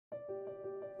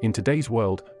In today's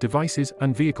world, devices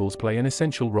and vehicles play an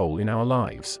essential role in our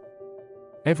lives.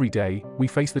 Every day, we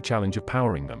face the challenge of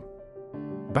powering them.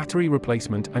 Battery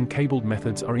replacement and cabled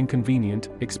methods are inconvenient,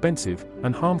 expensive,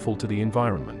 and harmful to the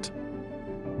environment.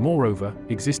 Moreover,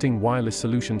 existing wireless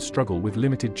solutions struggle with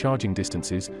limited charging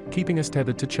distances, keeping us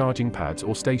tethered to charging pads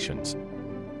or stations.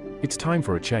 It's time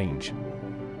for a change.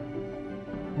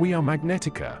 We are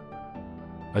Magnetika,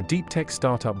 a deep tech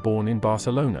startup born in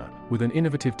Barcelona, with an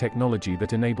innovative technology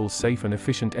that enables safe and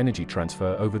efficient energy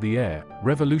transfer over the air,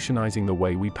 revolutionizing the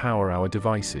way we power our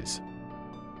devices.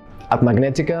 At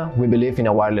Magnetika, we believe in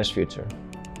a wireless future.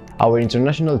 Our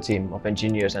international team of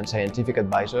engineers and scientific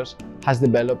advisors has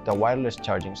developed a wireless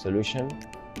charging solution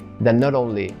that not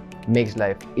only makes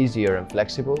life easier and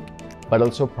flexible, but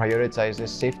also prioritizes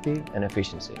safety and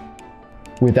efficiency.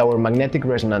 With our magnetic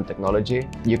resonant technology,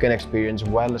 you can experience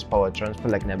wireless power transfer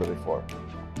like never before.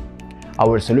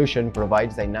 Our solution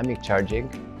provides dynamic charging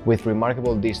with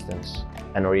remarkable distance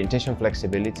and orientation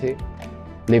flexibility,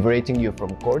 liberating you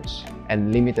from cords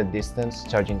and limited distance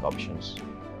charging options.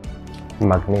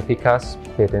 Magnetika's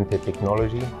patented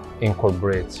technology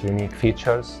incorporates unique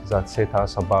features that set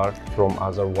us apart from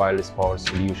other wireless power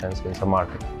solutions in the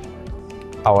market.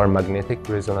 Our magnetic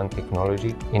resonant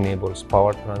technology enables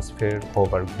power transfer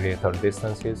over greater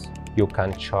distances. You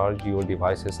can charge your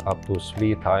devices up to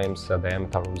 3 times the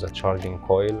diameter of the charging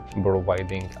coil,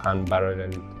 providing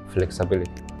unparalleled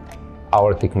flexibility.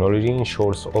 Our technology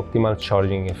ensures optimal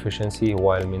charging efficiency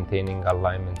while maintaining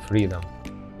alignment freedom.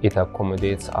 It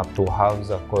accommodates up to half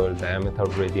the coil diameter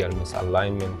radial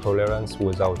misalignment tolerance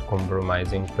without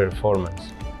compromising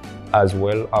performance. As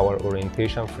well, our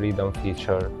orientation freedom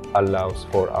feature allows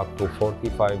for up to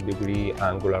 45-degree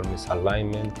angular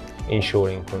misalignment,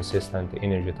 ensuring consistent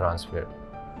energy transfer.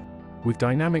 With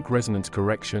dynamic resonance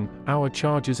correction, our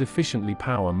chargers efficiently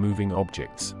power moving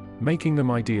objects, making them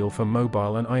ideal for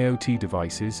mobile and IoT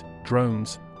devices,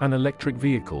 drones, and electric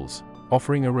vehicles,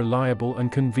 offering a reliable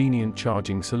and convenient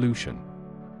charging solution.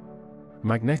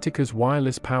 Magnetika's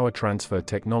wireless power transfer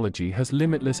technology has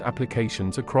limitless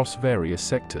applications across various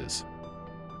sectors.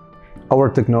 Our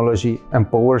technology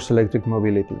empowers electric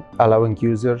mobility, allowing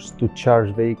users to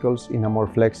charge vehicles in a more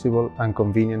flexible and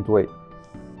convenient way.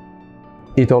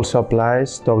 It also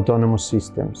applies to autonomous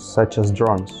systems, such as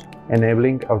drones,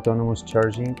 enabling autonomous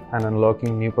charging and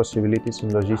unlocking new possibilities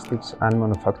in logistics and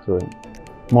manufacturing.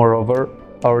 Moreover,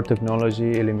 our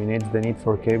technology eliminates the need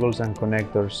for cables and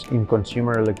connectors in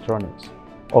consumer electronics,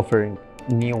 offering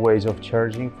new ways of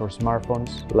charging for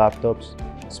smartphones, laptops,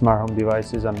 smart home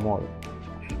devices, and more.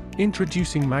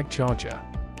 Introducing MagCharger,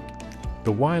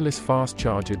 the wireless fast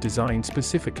charger designed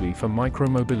specifically for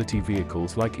micromobility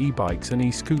vehicles like e-bikes and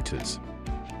e-scooters.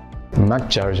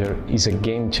 MagCharger is a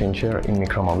game changer in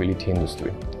micromobility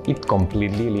industry. It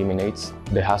completely eliminates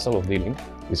the hassle of dealing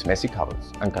with messy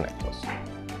cables and connectors.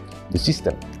 The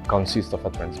system consists of a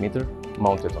transmitter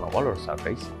mounted on a wall or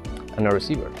surface and a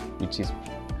receiver which is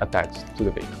attached to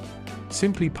the vehicle.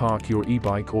 Simply park your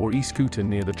e-bike or e-scooter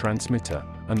near the transmitter,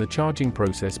 and the charging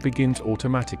process begins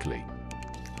automatically.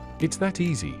 It's that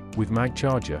easy. With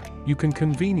MagCharger, you can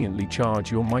conveniently charge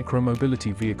your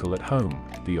micromobility vehicle at home,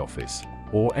 the office,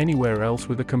 or anywhere else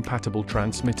with a compatible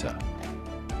transmitter.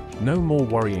 No more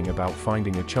worrying about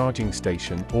finding a charging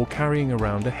station or carrying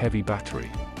around a heavy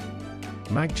battery.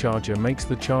 MagCharger makes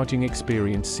the charging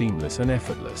experience seamless and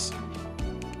effortless.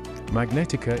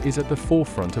 Magnetika is at the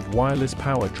forefront of wireless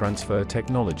power transfer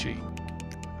technology.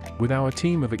 With our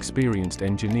team of experienced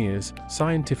engineers,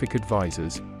 scientific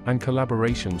advisors, and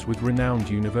collaborations with renowned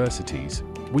universities,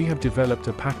 we have developed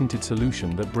a patented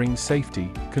solution that brings safety,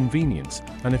 convenience,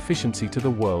 and efficiency to the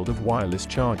world of wireless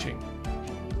charging.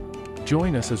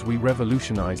 Join us as we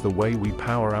revolutionize the way we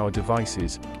power our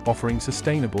devices, offering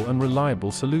sustainable and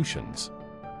reliable solutions.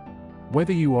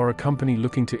 Whether you are a company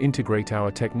looking to integrate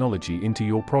our technology into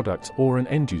your products or an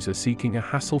end user seeking a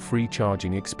hassle-free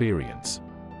charging experience,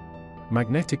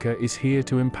 Magnetika is here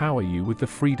to empower you with the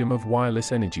freedom of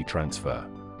wireless energy transfer.